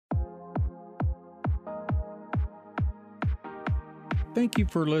Thank you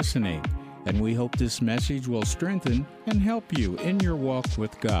for listening, and we hope this message will strengthen and help you in your walk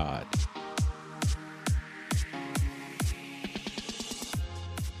with God.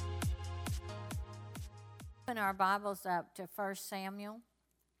 Open our Bibles up to 1 Samuel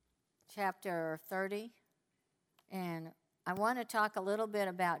chapter 30, and I want to talk a little bit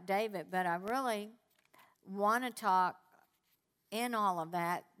about David, but I really want to talk in all of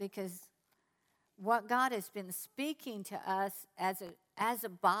that because what God has been speaking to us as a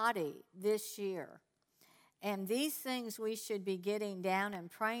body this year, and these things we should be getting down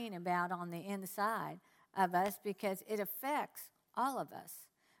and praying about on the inside of us because it affects all of us.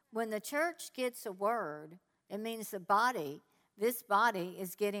 When the church gets a word, it means this body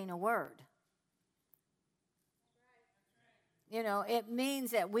is getting a word. You know, it means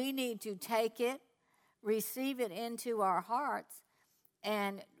that we need to take it, receive it into our hearts,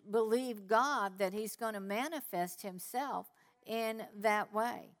 and believe God that He's going to manifest Himself in that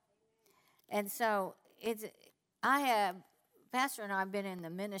way. And so Pastor and I have been in the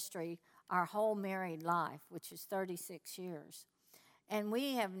ministry our whole married life, which is 36 years. And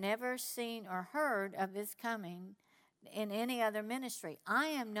we have never seen or heard of this coming in any other ministry. I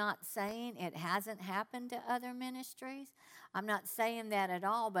am not saying it hasn't happened to other ministries. I'm not saying that at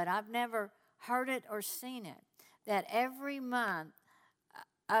all, but I've never heard it or seen it. That every month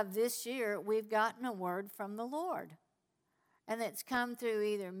of this year, we've gotten a word from the Lord. And it's come through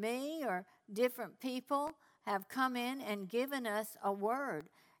either me or different people have come in and given us a word.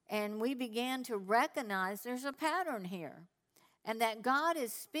 And we began to recognize there's a pattern here. And that God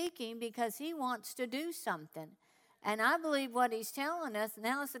is speaking because He wants to do something. And I believe what He's telling us,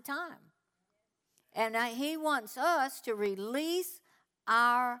 now is the time. And He wants us to release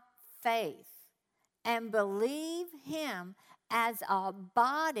our faith and believe Him as a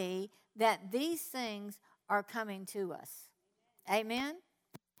body that these things are coming to us. Amen?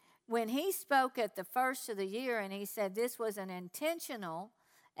 When He spoke at the first of the year and He said this was an intentional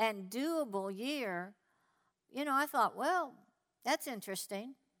and doable year, you know, I thought, well, that's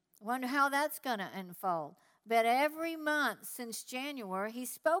interesting. I wonder how that's going to unfold. But every month since January,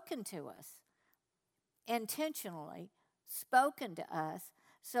 He's spoken to us, intentionally spoken to us,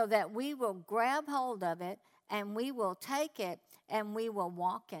 so that we will grab hold of it and we will take it and we will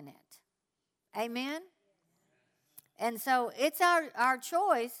walk in it. Amen? And so it's our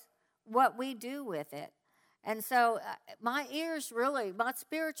choice what we do with it. And so my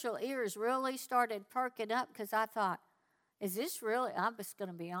spiritual ears really started perking up because I thought, is this really, I'm just going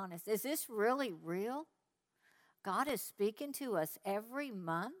to be honest, is this really real? God is speaking to us every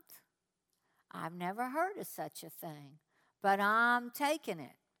month? I've never heard of such a thing, but I'm taking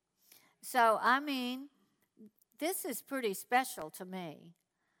it. So, I mean, this is pretty special to me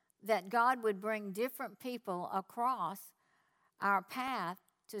that God would bring different people across our path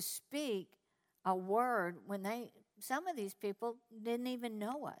to speak a word when some of these people didn't even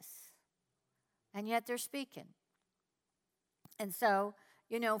know us, and yet they're speaking. And so,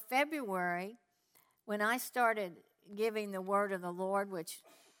 you know, February, when I started giving the word of the Lord, which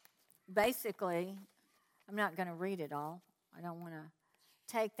basically, I'm not going to read it all. I don't want to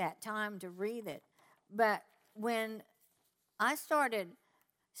take that time to read it. But when I started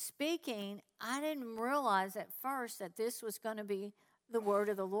speaking, I didn't realize at first that this was going to be the word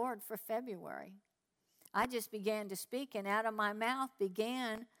of the Lord for February. I just began to speak, and out of my mouth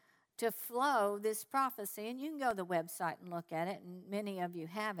began to flow this prophecy. And you can go to the website and look at it, and many of you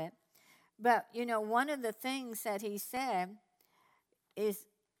have it. But, you know, one of the things that He said is,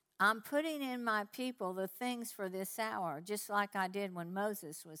 I'm putting in my people the things for this hour, just like I did when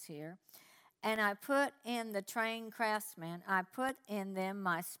Moses was here. And I put in the trained craftsmen, I put in them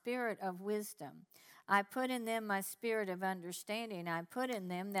my spirit of wisdom. I put in them my spirit of understanding. I put in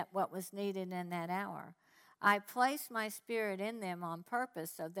them what was needed in that hour. I placed my spirit in them on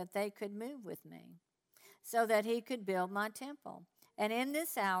purpose so that they could move with me, so that He could build my temple. And in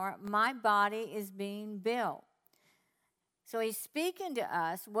this hour, my body is being built. So He's speaking to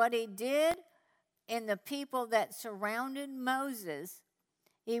us what He did in the people that surrounded Moses.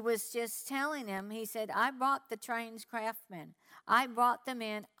 He was just telling him, He said, I brought the trained craftsmen. I brought them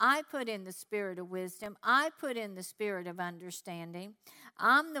in. I put in the spirit of wisdom. I put in the spirit of understanding.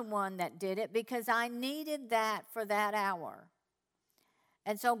 I'm the one that did it because I needed that for that hour.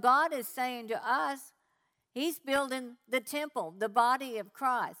 And so God is saying to us, He's building the temple, the body of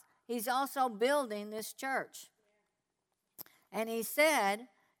Christ. He's also building this church. And He said,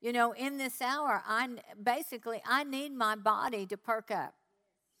 you know, in this hour, I need my body to perk up.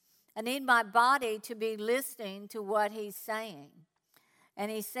 I need my body to be listening to what He's saying.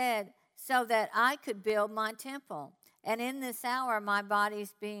 And He said, so that I could build my temple. And in this hour, my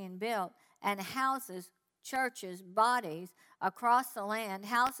body's being built, and houses, churches, bodies across the land,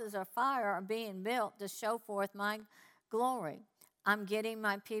 houses of fire are being built to show forth my glory. I'm getting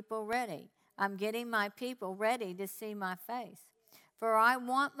my people ready. I'm getting my people ready to see my face. For I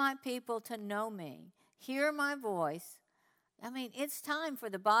want my people to know me, hear my voice. I mean, it's time for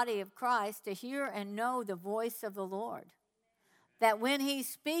the body of Christ to hear and know the voice of the Lord. That when he's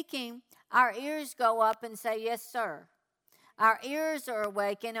speaking, our ears go up and say, yes, sir. Our ears are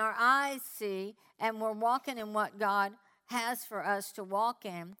awake and our eyes see, and we're walking in what God has for us to walk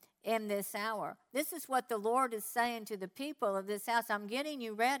in this hour. This is what the Lord is saying to the people of this house. I'm getting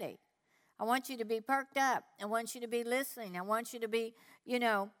you ready. I want you to be perked up. I want you to be listening. I want you to be,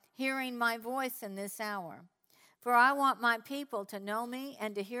 hearing my voice in this hour. For I want my people to know me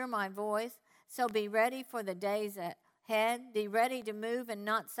and to hear my voice. So be ready for the days ahead. Be ready to move and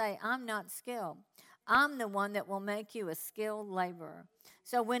not say, I'm not skilled. I'm the one that will make you a skilled laborer.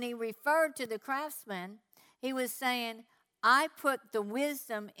 So when he referred to the craftsmen, he was saying, I put the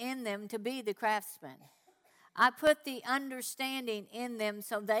wisdom in them to be the craftsmen. I put the understanding in them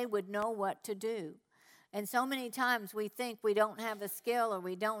so they would know what to do. And so many times we think we don't have a skill or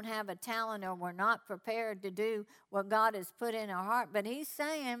we don't have a talent or we're not prepared to do what God has put in our heart. But he's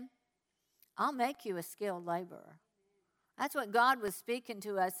saying, I'll make you a skilled laborer. That's what God was speaking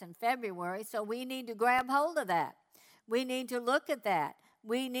to us in February, so we need to grab hold of that. We need to look at that.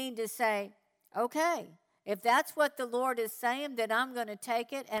 We need to say, okay, if that's what the Lord is saying, then I'm going to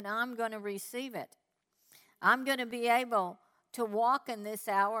take it and I'm going to receive it. I'm going to be able to walk in this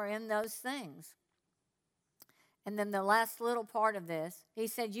hour in those things. And then the last little part of this, he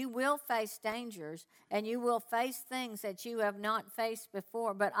said, you will face dangers and you will face things that you have not faced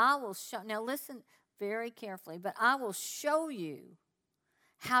before, but I will show. Now listen very carefully, but I will show you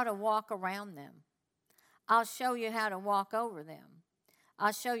how to walk around them. I'll show you how to walk over them.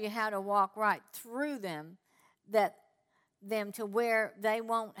 I'll show you how to walk right through them, to where they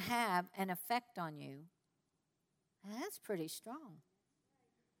won't have an effect on you. And that's pretty strong.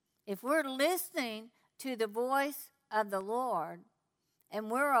 If we're listening to the voice of the Lord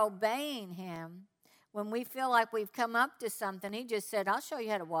and we're obeying him, when we feel like we've come up to something, he just said, I'll show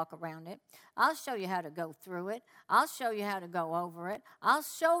you how to walk around it. I'll show you how to go through it. I'll show you how to go over it. I'll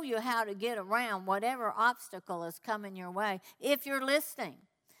show you how to get around whatever obstacle is coming your way. If you're listening,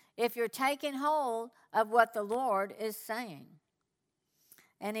 if you're taking hold of what the Lord is saying.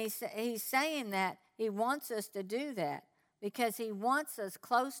 And he's saying that he wants us to do that because he wants us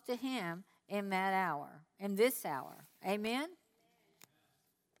close to him in that hour, in this hour. Amen?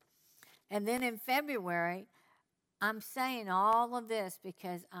 And then in February, I'm saying all of this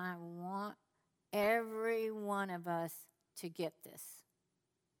because I want every one of us to get this.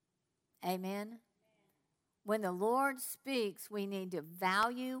 Amen? When the Lord speaks, we need to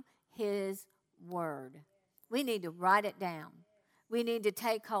value his word. We need to write it down. We need to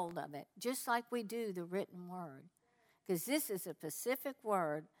take hold of it, just like we do the written word. Because this is a specific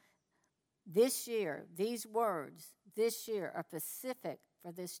word. This year, these words this year are specific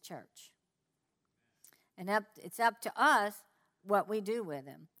for this church. And it's up to us what we do with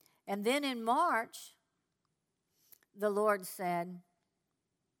them. And then in March, the Lord said,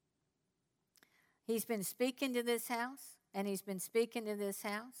 he's been speaking to this house, and he's been speaking to this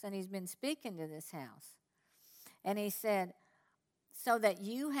house, and he's been speaking to this house. And he said, so that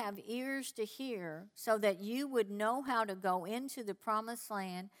you have ears to hear, so that you would know how to go into the promised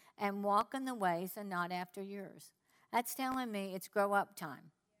land and walk in the ways and not after yours. That's telling me it's grow up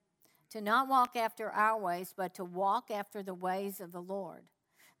time. To not walk after our ways, but to walk after the ways of the Lord.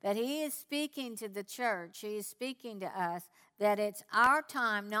 That he is speaking to the church, he is speaking to us, that it's our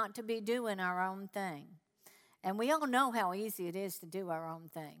time not to be doing our own thing. And we all know how easy it is to do our own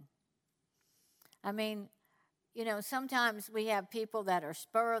thing. I mean, sometimes we have people that are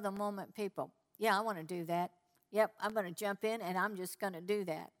spur of the moment people. Yeah, I want to do that. Yep, I'm going to jump in and I'm just going to do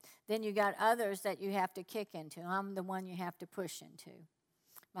that. Then you got others that you have to kick into. I'm the one you have to push into.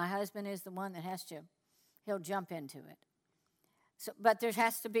 My husband is the one that he'll jump into it. So, but there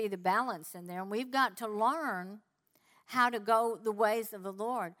has to be the balance in there. And we've got to learn how to go the ways of the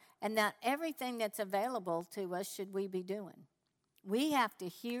Lord. And that everything that's available to us should we be doing. We have to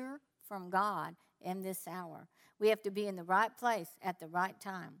hear from God in this hour. We have to be in the right place at the right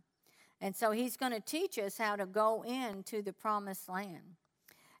time. And so he's going to teach us how to go into the promised land.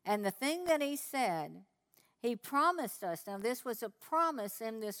 And the thing that he said, he promised us. Now, this was a promise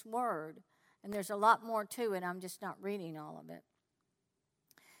in this word, and there's a lot more to it. I'm just not reading all of it.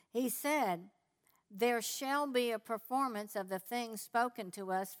 He said, there shall be a performance of the things spoken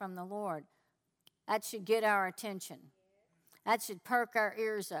to us from the Lord. That should get our attention. That should perk our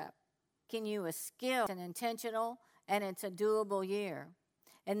ears up. Making you a skilled and intentional, and it's a doable year.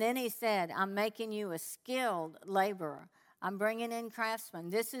 And then he said, I'm making you a skilled laborer. I'm bringing in craftsmen.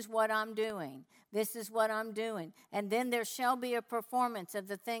 This is what I'm doing. This is what I'm doing. And then there shall be a performance of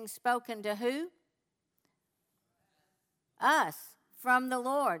the things spoken to who? Us, from the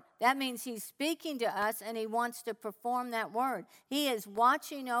Lord. That means he's speaking to us and he wants to perform that word. He is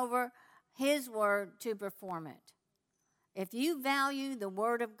watching over his word to perform it. If you value the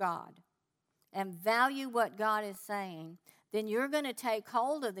word of God and value what God is saying, then you're going to take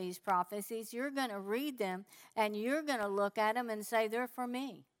hold of these prophecies, you're going to read them, and you're going to look at them and say, they're for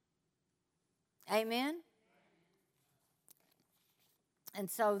me. Amen?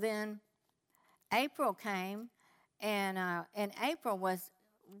 And so then April came, and April was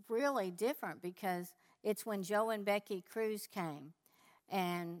really different because it's when Joe and Becky Cruz came.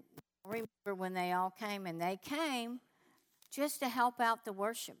 And I remember when they all came, and they came just to help out the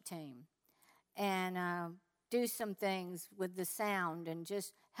worship team and do some things with the sound and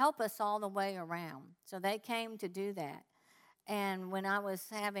just help us all the way around. So they came to do that. And when I was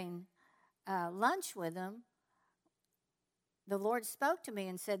having lunch with them, the Lord spoke to me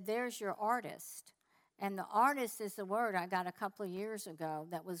and said, there's your artist. And the artist is the word I got a couple of years ago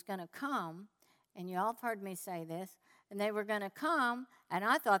that was going to come, and you all have heard me say this, and they were going to come, and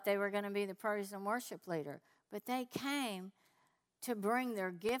I thought they were going to be the praise and worship leader. But they came to bring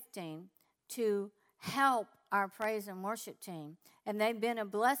their gifting to help our praise and worship team. And they've been a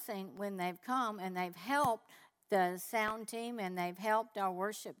blessing when they've come, and they've helped the sound team, and they've helped our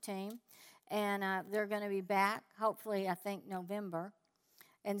worship team. And they're going to be back, hopefully, I think, November.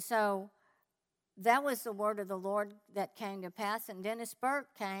 And so that was the word of the Lord that came to pass. And Dennis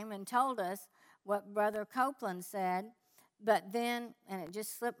Burke came and told us what Brother Copeland said. But then, and it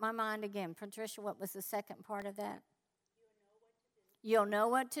just slipped my mind again. Patricia, what was the second part of that? You'll know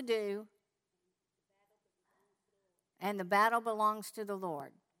what to do. And the battle belongs to the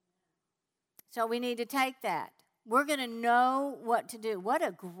Lord. So we need to take that. We're going to know what to do. What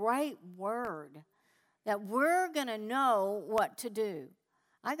a great word that we're going to know what to do.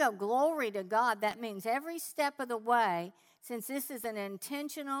 I go, glory to God. That means every step of the way, since this is an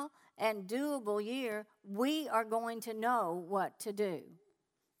intentional and doable year, we are going to know what to do.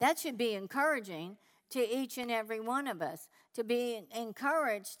 That should be encouraging to each and every one of us. To be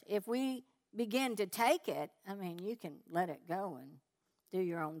encouraged if we begin to take it. I mean, you can let it go and do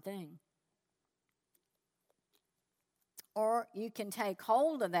your own thing. Or you can take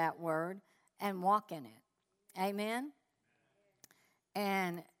hold of that word and walk in it. Amen?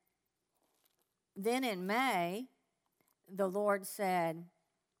 And then in May, the Lord said,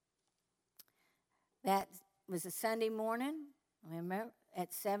 that was a Sunday morning, remember,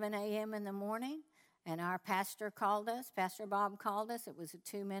 at 7 a.m. in the morning, and our pastor called us, Pastor Bob called us. It was a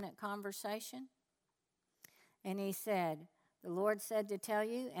 2-minute conversation. And he said, the Lord said to tell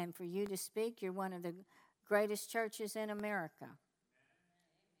you and for you to speak, you're one of the greatest churches in America.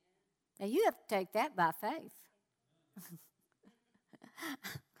 Now, you have to take that by faith.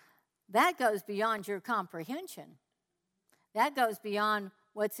 That goes beyond your comprehension. That goes beyond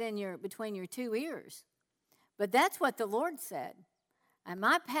what's in between your two ears. But that's what the Lord said. And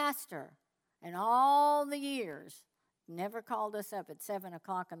my pastor, in all the years, never called us up at 7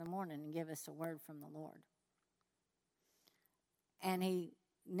 o'clock in the morning and give us a word from the Lord. And he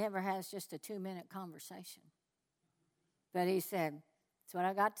never has just a 2-minute conversation. But he said, that's what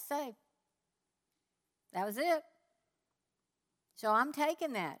I got to say. That was it. So I'm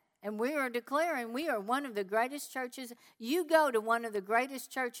taking that. And we are declaring we are one of the greatest churches. You go to one of the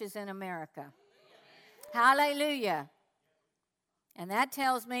greatest churches in America. Hallelujah. And that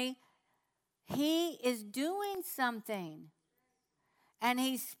tells me he is doing something. And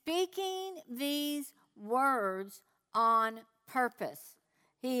he's speaking these words on purpose.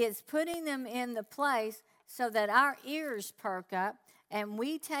 He is putting them in the place so that our ears perk up and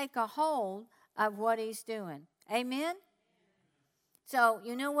we take a hold of what he's doing. Amen? So,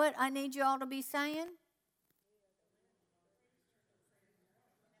 you know what I need you all to be saying?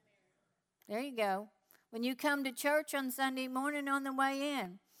 There you go. When you come to church on Sunday morning on the way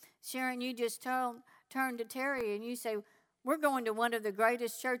in, Sharon, you just turn to Terry and you say, we're going to one of the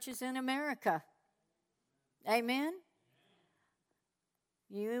greatest churches in America. Amen?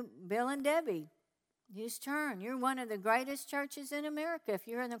 You, Bill and Debbie, you just turn. You're one of the greatest churches in America. If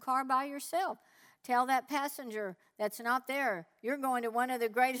you're in the car by yourself, tell that passenger that's not there, you're going to one of the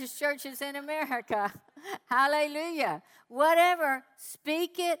greatest churches in America. Hallelujah. Whatever,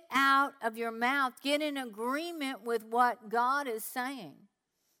 speak it out of your mouth. Get in agreement with what God is saying.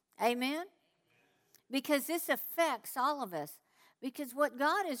 Amen? because this affects all of us. Because what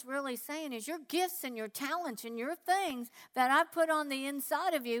God is really saying is your gifts and your talents and your things that I put on the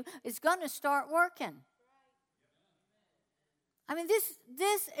inside of you is going to start working. I mean,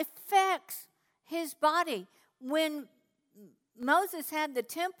 this affects his body. When Moses had the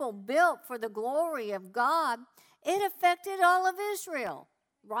temple built for the glory of God, it affected all of Israel,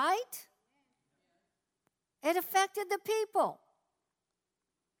 right? It affected the people.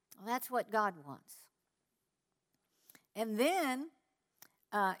 Well, that's what God wants. And then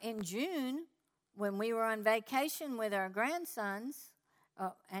in June, when we were on vacation with our grandsons,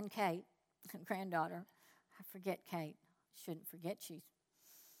 and Kate, granddaughter, I forget Kate. Shouldn't forget, she's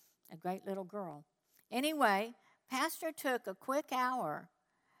a great little girl. Anyway, Pastor took a quick hour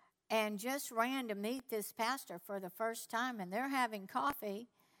and just ran to meet this pastor for the first time, and they're having coffee,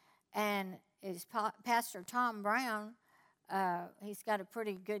 and it's Pastor Tom Brown. He's got a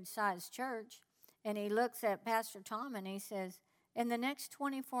pretty good-sized church, and he looks at Pastor Tom and he says, in the next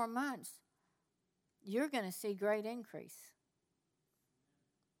 24 months, you're going to see great increase.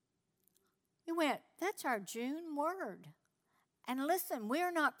 He went, that's our June word. And listen,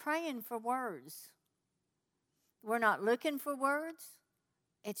 we're not praying for words. We're not looking for words.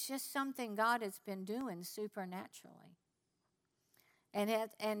 It's just something God has been doing supernaturally.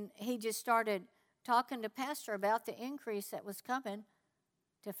 And he just started talking to Pastor about the increase that was coming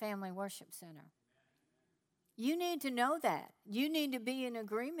to Family Worship Center. You need to know that. You need to be in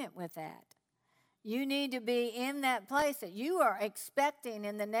agreement with that. You need to be in that place that you are expecting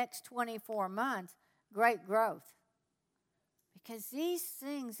in the next 24 months great growth. Because these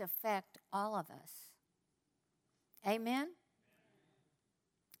things affect all of us. Amen?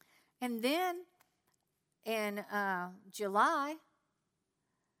 And then in July,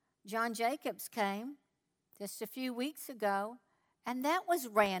 John Jacobs came just a few weeks ago, and that was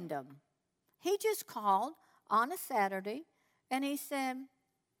random. He just called on a Saturday, and he said,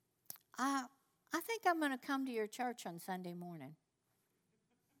 I think I'm going to come to your church on Sunday morning.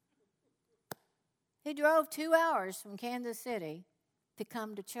 He drove 2 hours from Kansas City to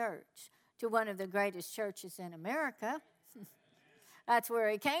come to church, to one of the greatest churches in America. That's where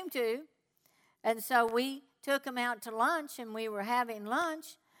he came to. And so we took him out to lunch, and we were having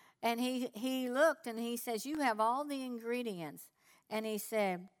lunch, and he looked, and he says, you have all the ingredients. And he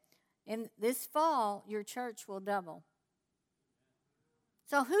said, in this fall, your church will double.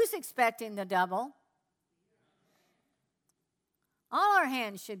 So who's expecting the double? All our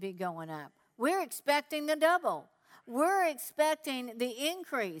hands should be going up. We're expecting the double. We're expecting the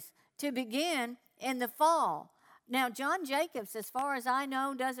increase to begin in the fall. Now, John Jacobs, as far as I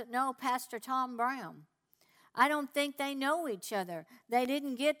know, doesn't know Pastor Tom Brown. I don't think they know each other. They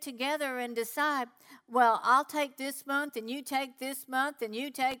didn't get together and decide, well, I'll take this month, and you take this month, and you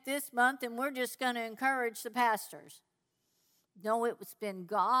take this month, and we're just going to encourage the pastors. No, it's been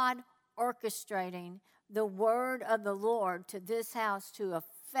God orchestrating the word of the Lord to this house to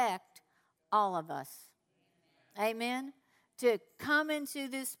affect all of us. Amen? To come into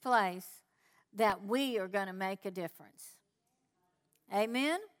this place that we are going to make a difference.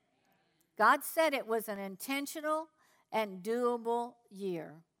 Amen? God said it was an intentional and doable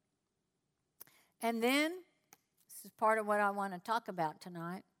year. And then, this is part of what I want to talk about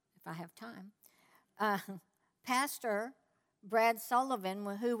tonight, if I have time. Pastor Brad Sullivan,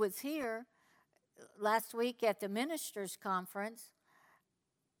 who was here last week at the ministers' conference,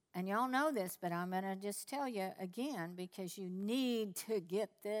 and y'all know this, but I'm going to just tell you again because you need to get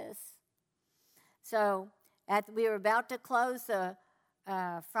this. So we were about to close the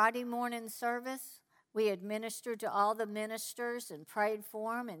Friday morning service. We had ministered to all the ministers and prayed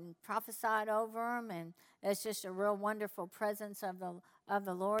for them and prophesied over them, and it's just a real wonderful presence of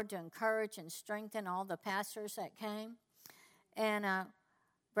the Lord to encourage and strengthen all the pastors that came. And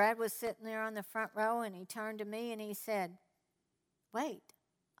Brad was sitting there on the front row, and he turned to me and he said, wait,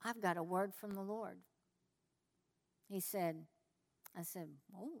 I've got a word from the Lord. I said,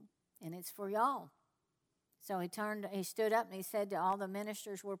 oh, and it's for y'all. So he stood up and he said to all the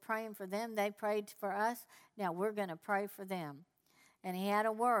ministers, we're praying for them. They prayed for us. Now we're going to pray for them. And he had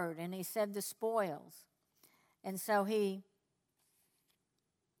a word, and he said the spoils. And so he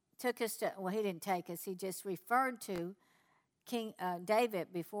took us to, well, he didn't take us. He just referred to King David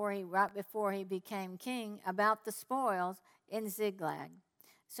right before he became king about the spoils in Ziklag.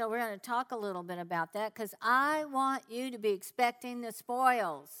 So we're going to talk a little bit about that because I want you to be expecting the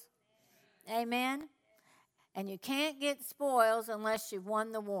spoils. Amen? And you can't get spoils unless you've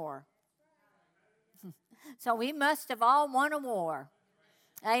won the war. So we must have all won a war.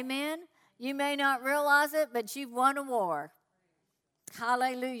 Amen? You may not realize it, but you've won a war.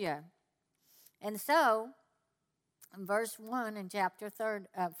 Hallelujah. And so, in verse 1 in chapter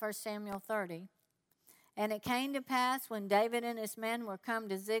 1 Samuel 30, and it came to pass when David and his men were come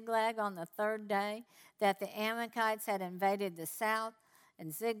to Ziklag on the third day that the Amalekites had invaded the south,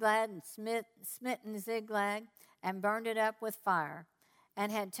 and Ziklag and smitten Ziklag and burned it up with fire,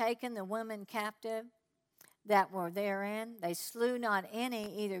 and had taken the women captive that were therein. They slew not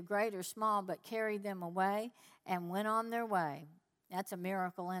any, either great or small, but carried them away and went on their way. That's a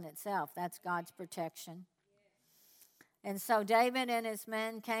miracle in itself. That's God's protection. And so David and his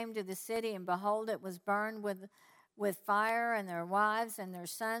men came to the city, and behold, it was burned with fire, and their wives and their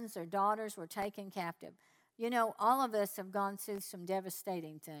sons, their daughters were taken captive. You know, all of us have gone through some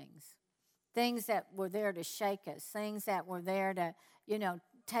devastating things that were there to shake us, things that were there to,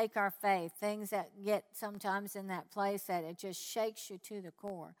 take our faith, things that get sometimes in that place that it just shakes you to the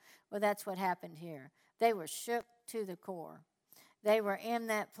core. Well, that's what happened here. They were shook to the core. They were in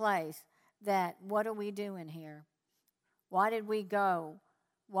that place that, what are we doing here? Why did we go?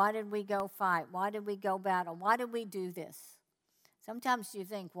 Why did we go fight? Why did we go battle? Why did we do this? Sometimes you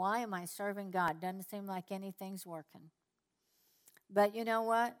think, why am I serving God? Doesn't seem like anything's working. But you know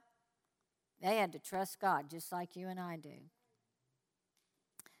what? They had to trust God just like you and I do.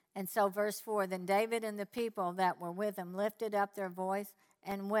 And so verse 4, then David and the people that were with him lifted up their voice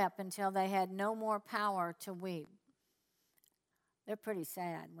and wept until they had no more power to weep. They're pretty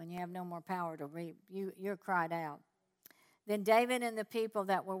sad when you have no more power to weep. You're cried out. Then David and the people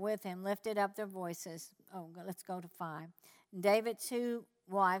that were with him lifted up their voices. Let's go to 5. And David's 2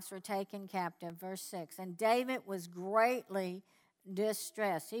 wives were taken captive. Verse 6. And David was greatly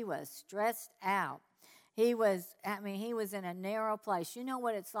distressed. He was stressed out. He was in a narrow place. You know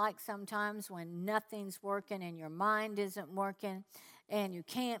what it's like sometimes when nothing's working and your mind isn't working and you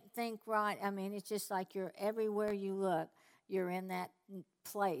can't think right. It's just like you're everywhere you look, you're in that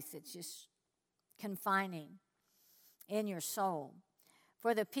place. It's just confining in your soul.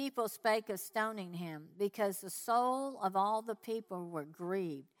 For the people spake of stoning him, because the soul of all the people were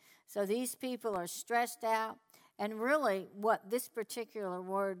grieved. So these people are stressed out. And really, what this particular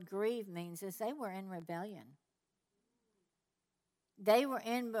word grieve means is they were in rebellion. They were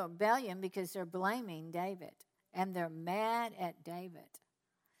in rebellion because they're blaming David. And they're mad at David.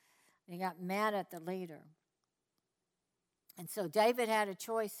 They got mad at the leader. And so David had a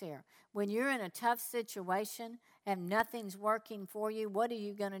choice here. When you're in a tough situation and nothing's working for you, what are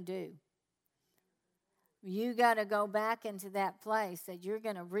you going to do? You got to go back into that place that you're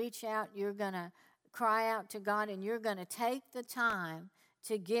going to reach out, you're going to cry out to God, and you're going to take the time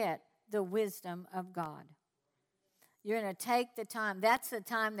to get the wisdom of God. You're going to take the time. That's the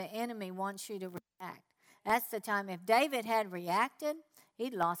time the enemy wants you to react. That's the time. If David had reacted,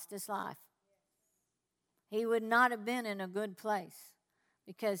 he'd lost his life. He would not have been in a good place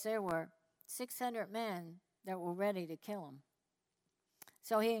because there were 600 men that were ready to kill him.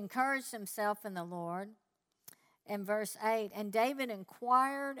 So he encouraged himself in the Lord. In verse 8, and David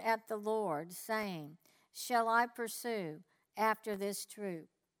inquired at the Lord, saying, shall I pursue after this troop?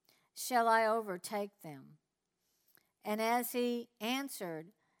 Shall I overtake them? And as he answered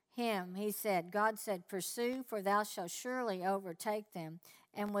him, he said, God said, pursue, for thou shalt surely overtake them,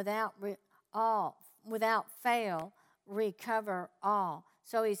 and without fail recover all.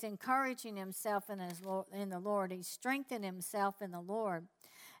 So he's encouraging himself in the Lord. He's strengthening himself in the Lord.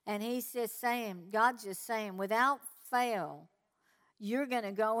 And he's just saying, God's just saying, without fail, you're going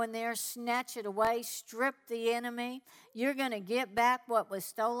to go in there, snatch it away, strip the enemy. You're going to get back what was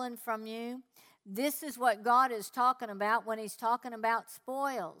stolen from you. This is what God is talking about when he's talking about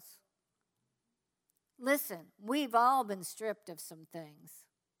spoils. Listen, we've all been stripped of some things.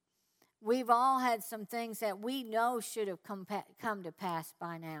 We've all had some things that we know should have come to pass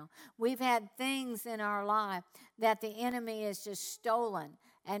by now. We've had things in our life that the enemy has just stolen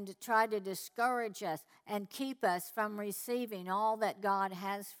and tried to discourage us and keep us from receiving all that God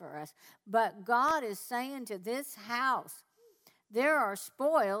has for us. But God is saying to this house, there are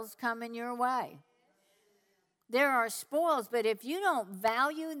spoils coming your way. There are spoils, but if you don't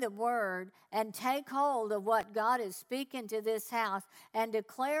value the word and take hold of what God is speaking to this house and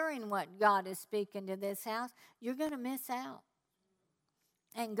declaring what God is speaking to this house, you're going to miss out.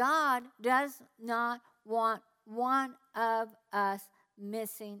 And God does not want one of us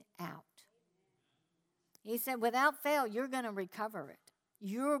missing out. He said, without fail, you're going to recover it.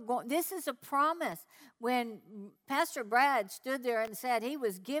 This is a promise. When Pastor Brad stood there and said he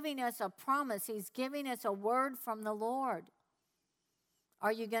was giving us a promise, he's giving us a word from the Lord.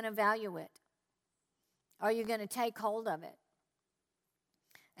 Are you going to value it? Are you going to take hold of it?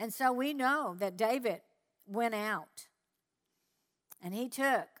 And so we know that David went out and he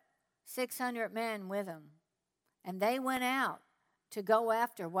took 600 men with him. And they went out to go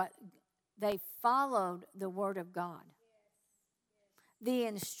after what they followed the word of God. The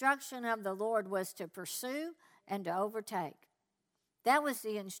instruction of the Lord was to pursue and to overtake. That was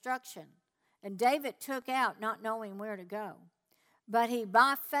the instruction. And David took out not knowing where to go. But he,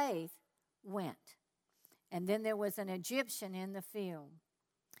 by faith, went. And then there was an Egyptian in the field.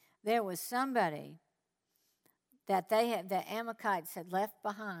 There was somebody that the Amalekites had left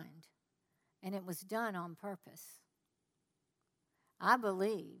behind. And it was done on purpose. I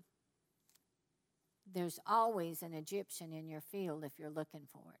believe there's always an Egyptian in your field if you're looking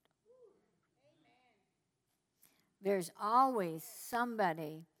for it. There's always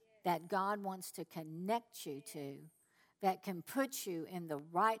somebody that God wants to connect you to that can put you in the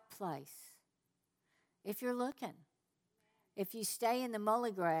right place. If you're looking. If you stay in the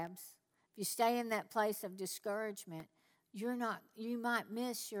mully grabs, if you stay in that place of discouragement, you might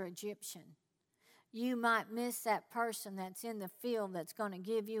miss your Egyptian. You might miss that person that's in the field that's going to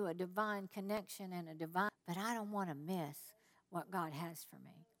give you a divine connection and a divine, but I don't want to miss what God has for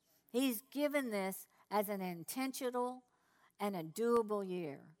me. He's given this as an intentional and a doable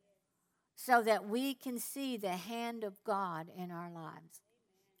year so that we can see the hand of God in our lives.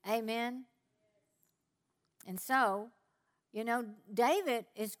 Amen? And so, David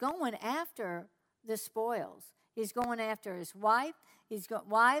is going after the spoils. He's going after his wife. He's got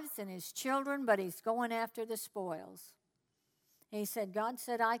wives and his children, but he's going after the spoils. He said, God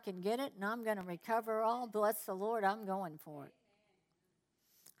said I can get it, and I'm going to recover all. Bless the Lord, I'm going for it.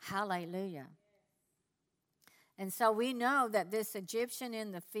 Hallelujah. And so we know that this Egyptian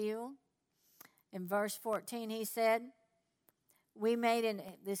in the field, in verse 14, he said,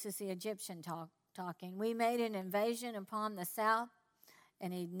 this is the Egyptian talking, we made an invasion upon the south,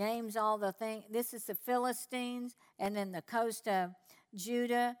 and he names all the things. This is the Philistines, and then the coast of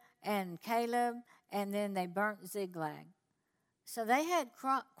Judah and Caleb, and then they burnt Ziklag. So they had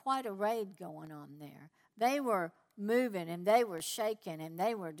quite a raid going on there. They were moving, and they were shaking, and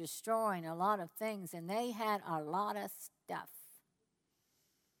they were destroying a lot of things, and they had a lot of stuff.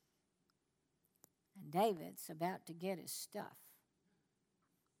 And David's about to get his stuff.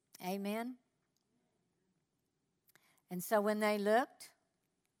 Amen? And so when they looked,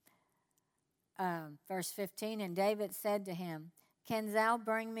 verse 15, and David said to him, Can thou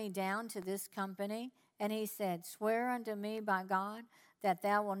bring me down to this company? And he said, Swear unto me by God that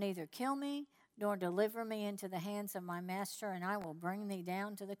thou wilt neither kill me nor deliver me into the hands of my master, and I will bring thee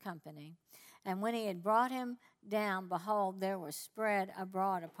down to the company. And when he had brought him down, behold, there was spread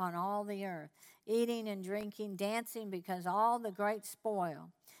abroad upon all the earth, eating and drinking, dancing, because all the great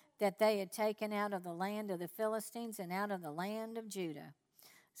spoil that they had taken out of the land of the Philistines and out of the land of Judah.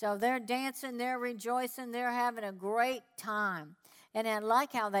 So they're dancing, they're rejoicing, they're having a great time. And I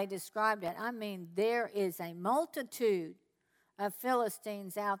like how they described it. I mean, there is a multitude of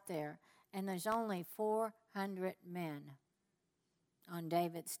Philistines out there, and there's only 400 men on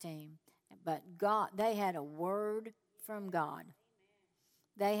David's team. But God, they had a word from God.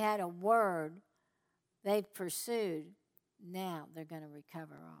 They had a word. They've pursued. Now they're going to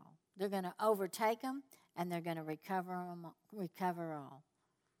recover all. They're going to overtake them, and they're going to recover all.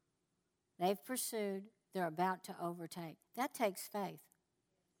 They've pursued. They're about to overtake. That takes faith.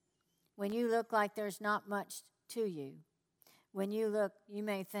 When you look like there's not much to you, when you look, you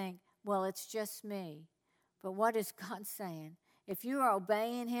may think, well, it's just me. But what is God saying? If you are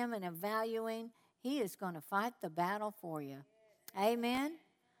obeying him and valuing, he is going to fight the battle for you. Amen?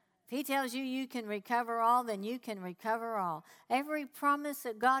 If he tells you you can recover all, then you can recover all. Every promise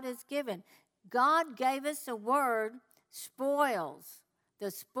that God has given, God gave us a word, spoils.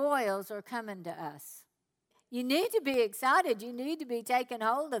 The spoils are coming to us. You need to be excited. You need to be taking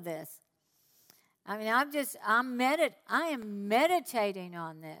hold of this. I mean, I am meditating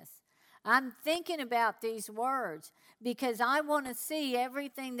on this. I'm thinking about these words because I want to see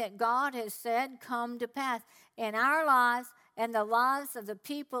everything that God has said come to pass in our lives and the lives of the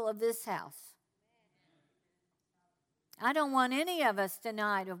people of this house. I don't want any of us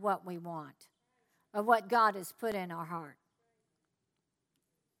denied of what we want, of what God has put in our heart.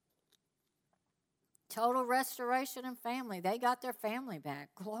 Total restoration and family. They got their family back.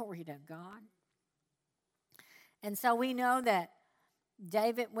 Glory to God. And so we know that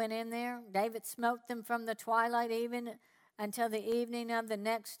David went in there. David smote them from the twilight even until the evening of the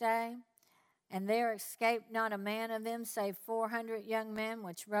next day. And there escaped not a man of them, save 400 young men,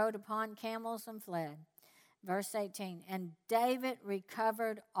 which rode upon camels and fled. Verse 18, and David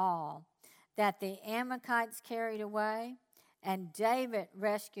recovered all that the Amalekites carried away, and David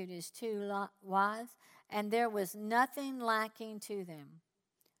rescued his 2 wives, and there was nothing lacking to them.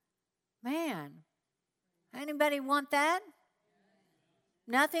 Man, anybody want that?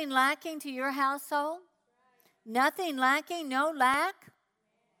 Nothing lacking to your household? Nothing lacking, no lack?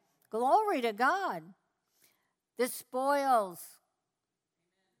 Glory to God. The spoils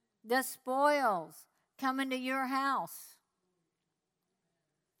coming to your house.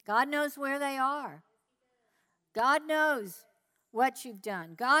 God knows where they are. God knows what you've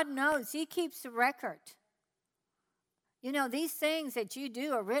done. God knows. He keeps a record. You know, these things that you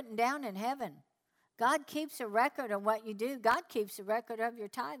do are written down in heaven. God keeps a record of what you do. God keeps a record of your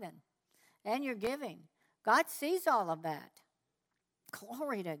tithing and your giving. God sees all of that.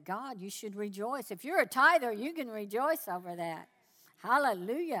 Glory to God. You should rejoice. If you're a tither, you can rejoice over that.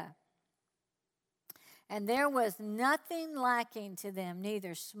 Hallelujah. And there was nothing lacking to them,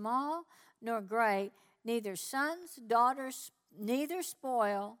 neither small nor great, neither sons, daughters, neither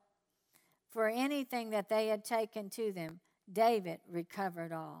spoil for anything that they had taken to them. David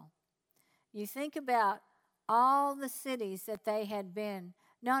recovered all. You think about all the cities that they had been.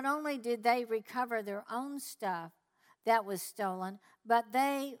 Not only did they recover their own stuff that was stolen, but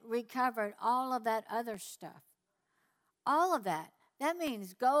they recovered all of that other stuff. All of that. That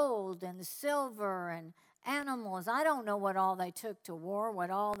means gold and silver and animals. I don't know what all they took to war, what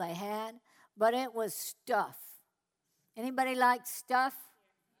all they had, but it was stuff. Anybody like stuff?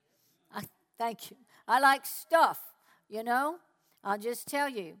 Thank you. I like stuff, you know. I'll just tell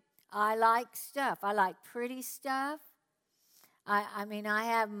you, I like stuff. I like pretty stuff. I mean, I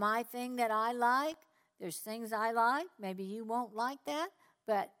have my thing that I like. There's things I like. Maybe you won't like that,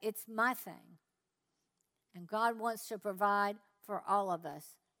 but it's my thing. And God wants to provide for all of us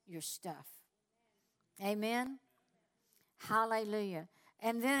your stuff. Amen? Hallelujah.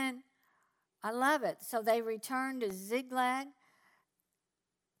 And then, I love it. So they returned to Ziklag,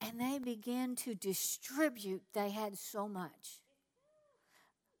 and they began to distribute. They had so much.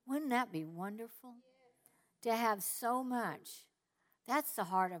 Wouldn't that be wonderful? To have so much. That's the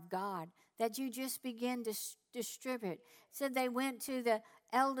heart of God, that you just begin to distribute. It said they went to the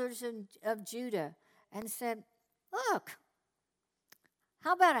elders of Judah and said, look,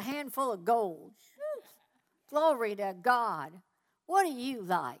 how about a handful of gold? Glory to God. What do you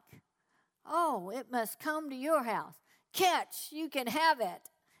like? Oh, it must come to your house. Catch, you can have it.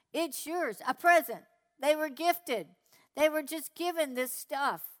 It's yours, a present. They were gifted. They were just given this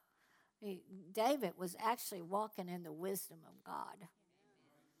stuff. David was actually walking in the wisdom of God.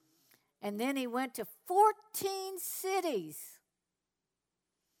 And then he went to 14 cities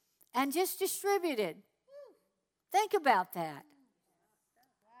and just distributed. Think about that.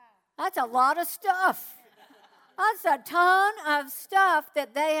 That's a lot of stuff. That's a ton of stuff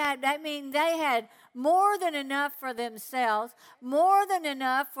that they had. I mean, they had more than enough for themselves, more than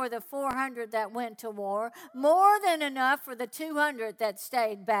enough for the 400 that went to war, more than enough for the 200 that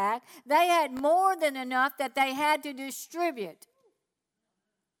stayed back. They had more than enough that they had to distribute.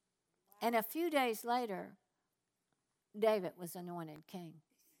 And a few days later, David was anointed king.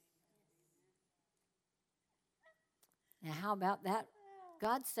 Now, how about that?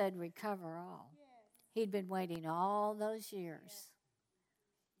 God said, recover all. He'd been waiting all those years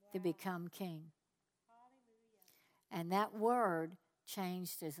to become king. And that word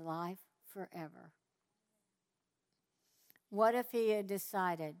changed his life forever. What if he had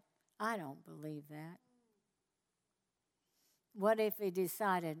decided, I don't believe that? What if he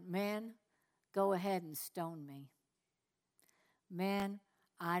decided, man, go ahead and stone me? Man,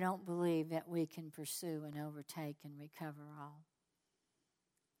 I don't believe that we can pursue and overtake and recover all.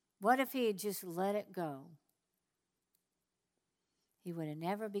 What if he had just let it go? He would have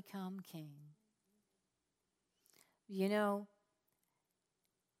never become king. You know,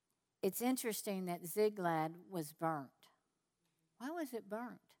 it's interesting that Ziklag was burnt. Why was it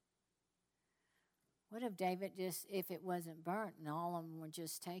burnt? What if David if it wasn't burnt and all of them were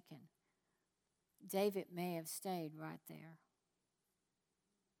just taken? David may have stayed right there.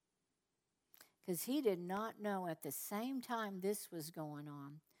 Because he did not know at the same time this was going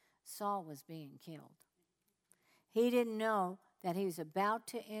on, Saul was being killed. He didn't know that he was about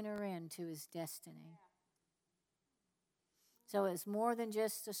to enter into his destiny. So it's more than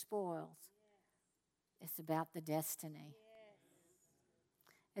just the spoils. It's about the destiny.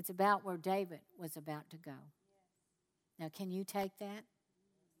 It's about where David was about to go. Now, can you take that?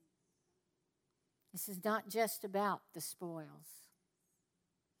 This is not just about the spoils.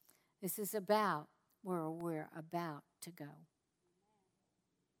 This is about where we're about to go.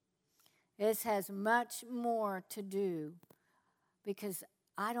 This has much more to do, because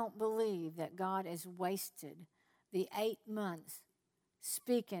I don't believe that God has wasted the 8 months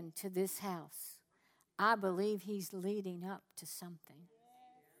speaking to this house. I believe he's leading up to something.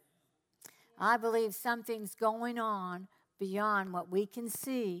 I believe something's going on beyond what we can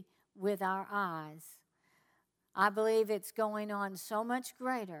see with our eyes. I believe it's going on so much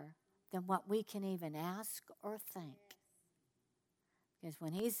greater than what we can even ask or think. Because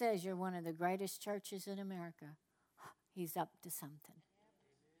when he says you're one of the greatest churches in America, he's up to something.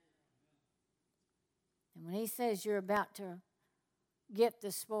 And when he says you're about to get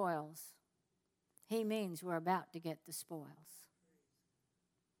the spoils, he means we're about to get the spoils.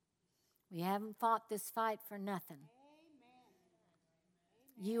 We haven't fought this fight for nothing.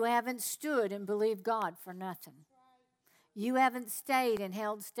 You haven't stood and believed God for nothing. You haven't stayed and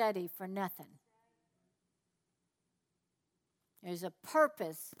held steady for nothing. There's a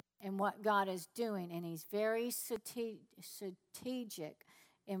purpose in what God is doing, and he's very strategic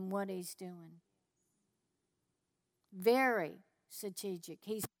in what he's doing. Very strategic.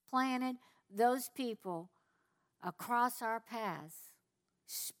 He's planted those people across our paths,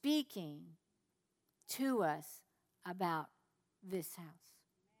 speaking to us about this house.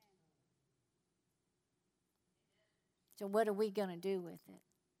 So what are we going to do with it?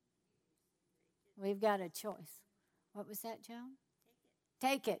 We've got a choice. What was that, Joan?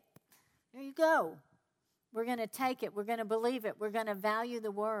 Take it. There you go. We're going to take it. We're going to believe it. We're going to value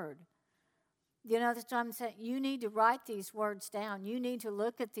the word. You know, that's what I'm saying. You need to write these words down. You need to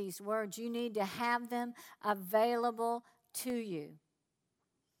look at these words. You need to have them available to you,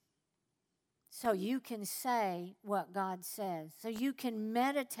 so you can say what God says, so you can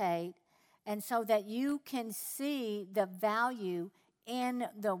meditate, and so that you can see the value in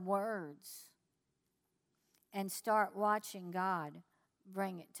the words and start watching God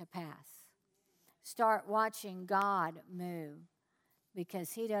bring it to pass. Start watching God move,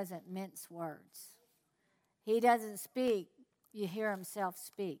 because he doesn't mince words. He doesn't speak. You hear himself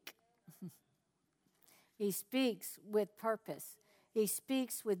speak. He speaks with purpose. He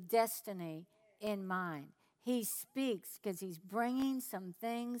speaks with destiny in mind. He speaks because he's bringing some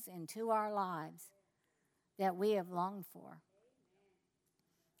things into our lives that we have longed for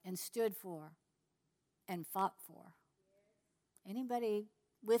and stood for and fought for. Anybody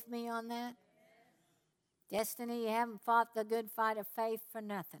with me on that? Destiny, you haven't fought the good fight of faith for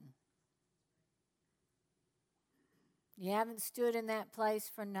nothing. You haven't stood in that place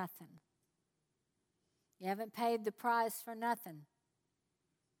for nothing. You haven't paid the price for nothing.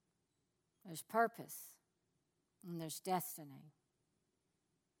 There's purpose and there's destiny.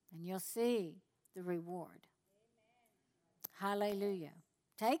 And you'll see the reward. Hallelujah.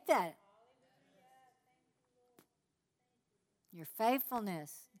 Take that. Your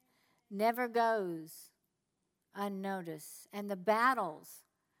faithfulness never goes unnoticed. And the battles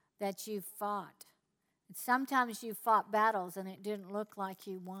that you've fought. And sometimes you fought battles and it didn't look like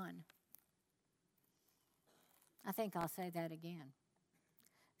you won. I think I'll say that again.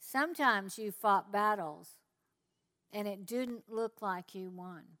 Sometimes you fought battles and it didn't look like you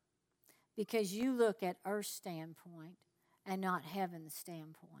won, because you look at earth's standpoint and not heaven's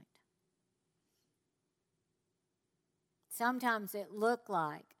standpoint. Sometimes it looked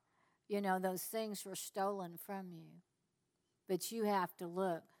like, those things were stolen from you. But you have to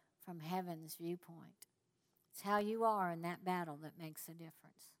look from heaven's viewpoint. It's how you are in that battle that makes a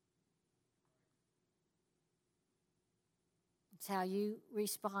difference. It's how you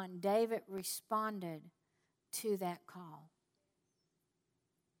respond. David responded to that call.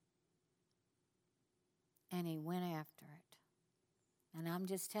 And he went after it. And I'm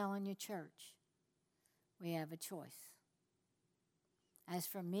just telling you, church, we have a choice. As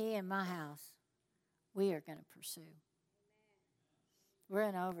for me and my house, we are going to pursue. We're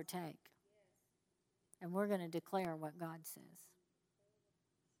going to overtake. And we're going to declare what God says.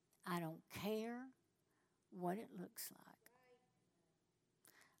 I don't care what it looks like.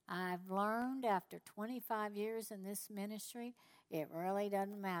 I've learned after 25 years in this ministry, it really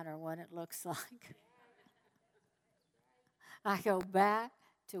doesn't matter what it looks like. I go back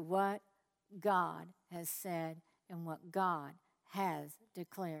to what God has said and what God has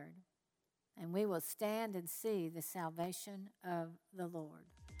declared. And we will stand and see the salvation of the Lord.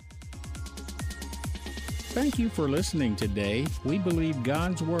 Thank you for listening today. We believe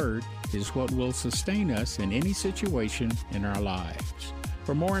God's Word is what will sustain us in any situation in our lives.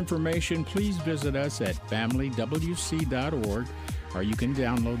 For more information, please visit us at familywc.org, or you can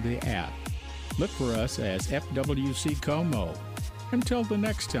download the app. Look for us as FWC Como. Until the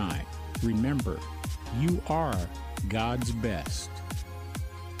next time, remember, you are God's best.